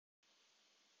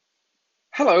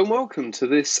Hello and welcome to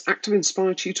this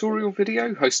ActivInspire tutorial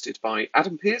video hosted by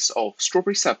Adam Pearce of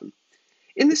Strawberry 7.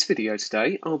 In this video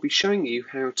today, I'll be showing you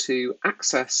how to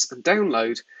access and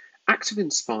download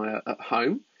ActivInspire at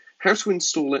home, how to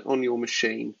install it on your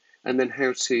machine, and then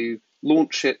how to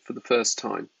launch it for the first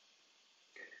time.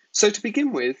 So to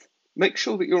begin with, make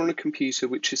sure that you're on a computer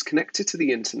which is connected to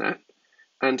the internet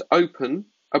and open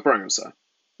a browser.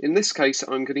 In this case,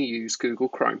 I'm going to use Google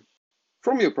Chrome.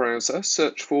 From your browser,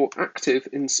 search for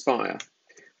ActivInspire.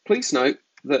 Please note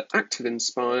that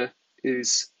ActivInspire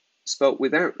is spelt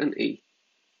without an E.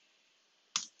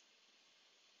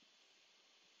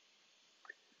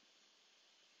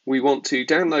 We want to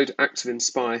download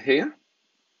ActivInspire here.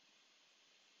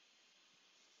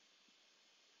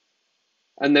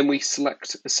 And then we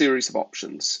select a series of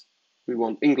options. We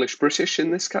want English-British in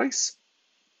this case.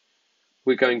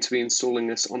 We're going to be installing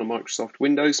this on a Microsoft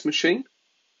Windows machine.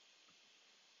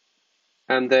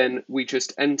 And then we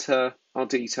just enter our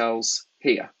details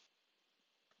here.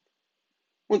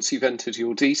 Once you've entered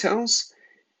your details,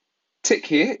 tick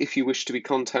here if you wish to be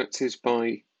contacted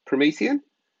by Promethean,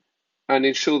 and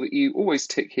ensure that you always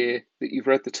tick here that you've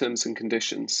read the terms and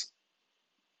conditions.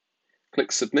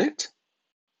 Click Submit,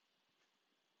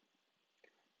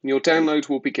 and your download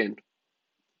will begin.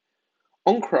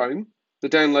 On Chrome, the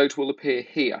download will appear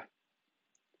here.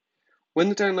 When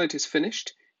the download is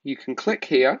finished, you can click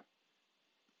here,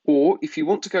 or if you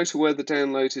want to go to where the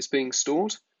download is being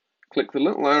stored, click the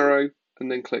little arrow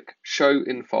and then click Show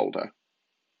in Folder.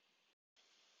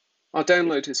 Our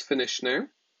download is finished now.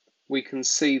 We can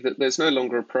see that there's no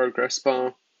longer a progress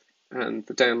bar and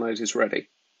the download is ready.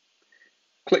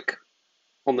 Click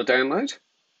on the download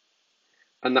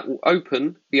and that will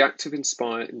open the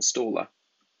ActivInspire installer.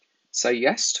 Say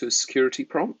yes to a security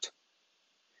prompt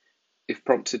if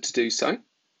prompted to do so.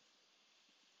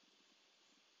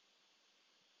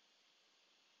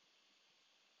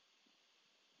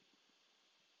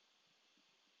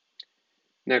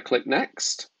 Now click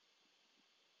Next,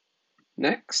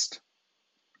 Next,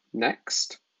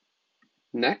 Next,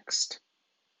 Next,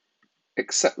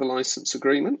 accept the license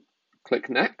agreement, click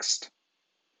Next,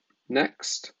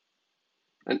 Next,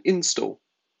 and Install.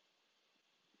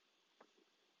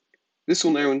 This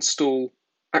will now install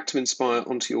ActivInspire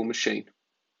onto your machine.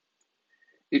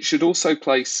 It should also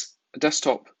place a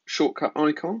desktop shortcut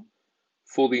icon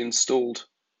for the installed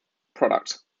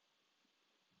product.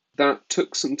 That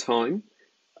took some time,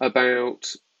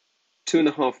 about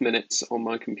 2.5 minutes on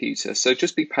my computer, so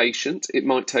just be patient, it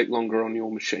might take longer on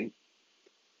your machine.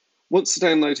 Once the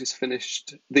download is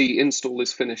finished, the install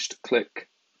is finished, click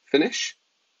Finish.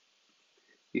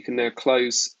 You can now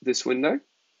close this window,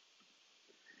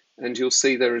 and you'll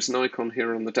see there is an icon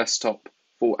here on the desktop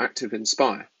for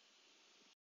ActivInspire.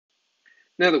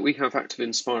 Now that we have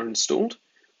ActivInspire installed,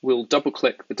 we'll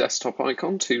double-click the desktop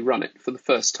icon to run it for the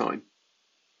first time.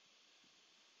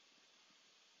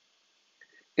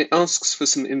 It asks for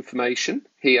some information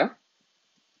here.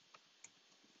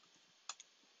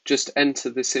 Just enter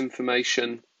this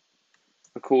information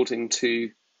according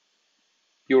to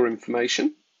your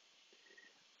information,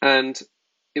 and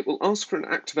it will ask for an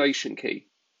activation key.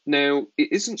 Now,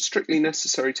 it isn't strictly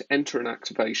necessary to enter an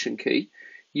activation key.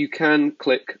 You can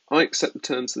click I accept the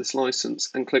terms of this license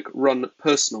and click Run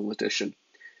Personal Edition.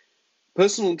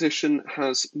 Personal Edition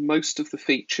has most of the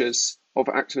features of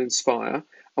ActivInspire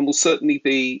and will certainly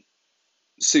be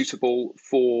suitable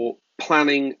for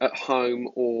planning at home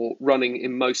or running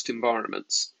in most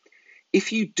environments.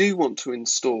 If you do want to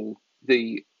install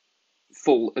the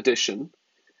full edition,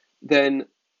 then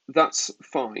that's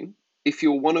fine. If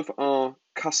you're one of our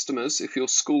customers, if your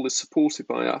school is supported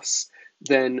by us,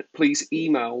 then please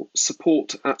email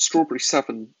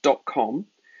support@strawberry7.com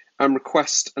and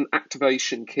request an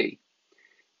activation key.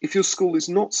 If your school is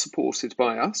not supported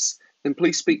by us, then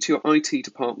please speak to your IT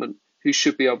department, who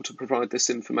should be able to provide this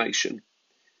information.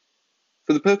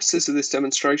 For the purposes of this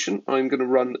demonstration, I'm going to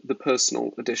run the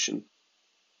Personal Edition.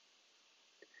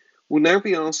 We'll now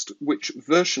be asked which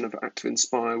version of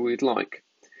ActivInspire we'd like.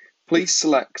 Please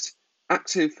select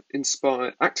Active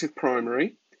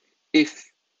Primary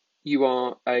if you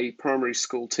are a primary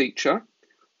school teacher,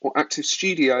 or Active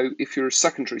Studio if you're a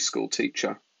secondary school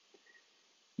teacher.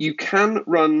 You can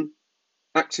run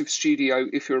Active Studio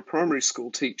if you're a primary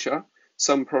school teacher.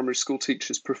 Some primary school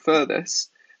teachers prefer this.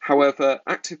 However,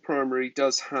 Active Primary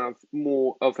does have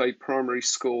more of a primary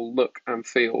school look and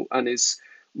feel and is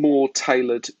more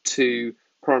tailored to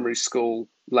primary school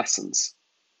lessons.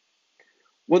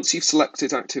 Once you've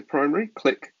selected Active Primary,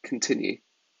 click Continue.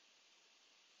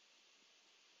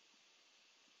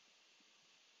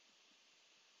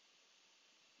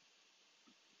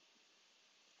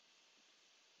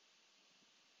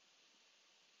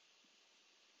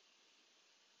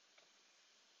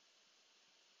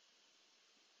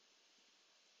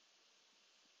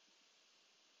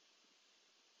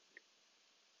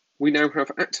 we now have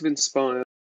ActivInspire.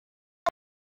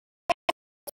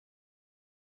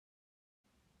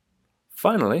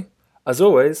 Finally, as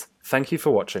always, thank you for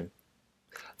watching.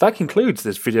 That concludes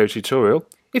this video tutorial.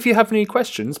 If you have any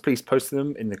questions, please post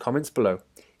them in the comments below.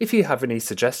 If you have any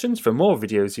suggestions for more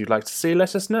videos you'd like to see,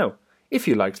 let us know. If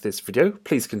you liked this video,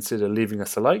 please consider leaving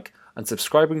us a like and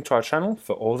subscribing to our channel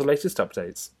for all the latest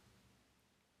updates.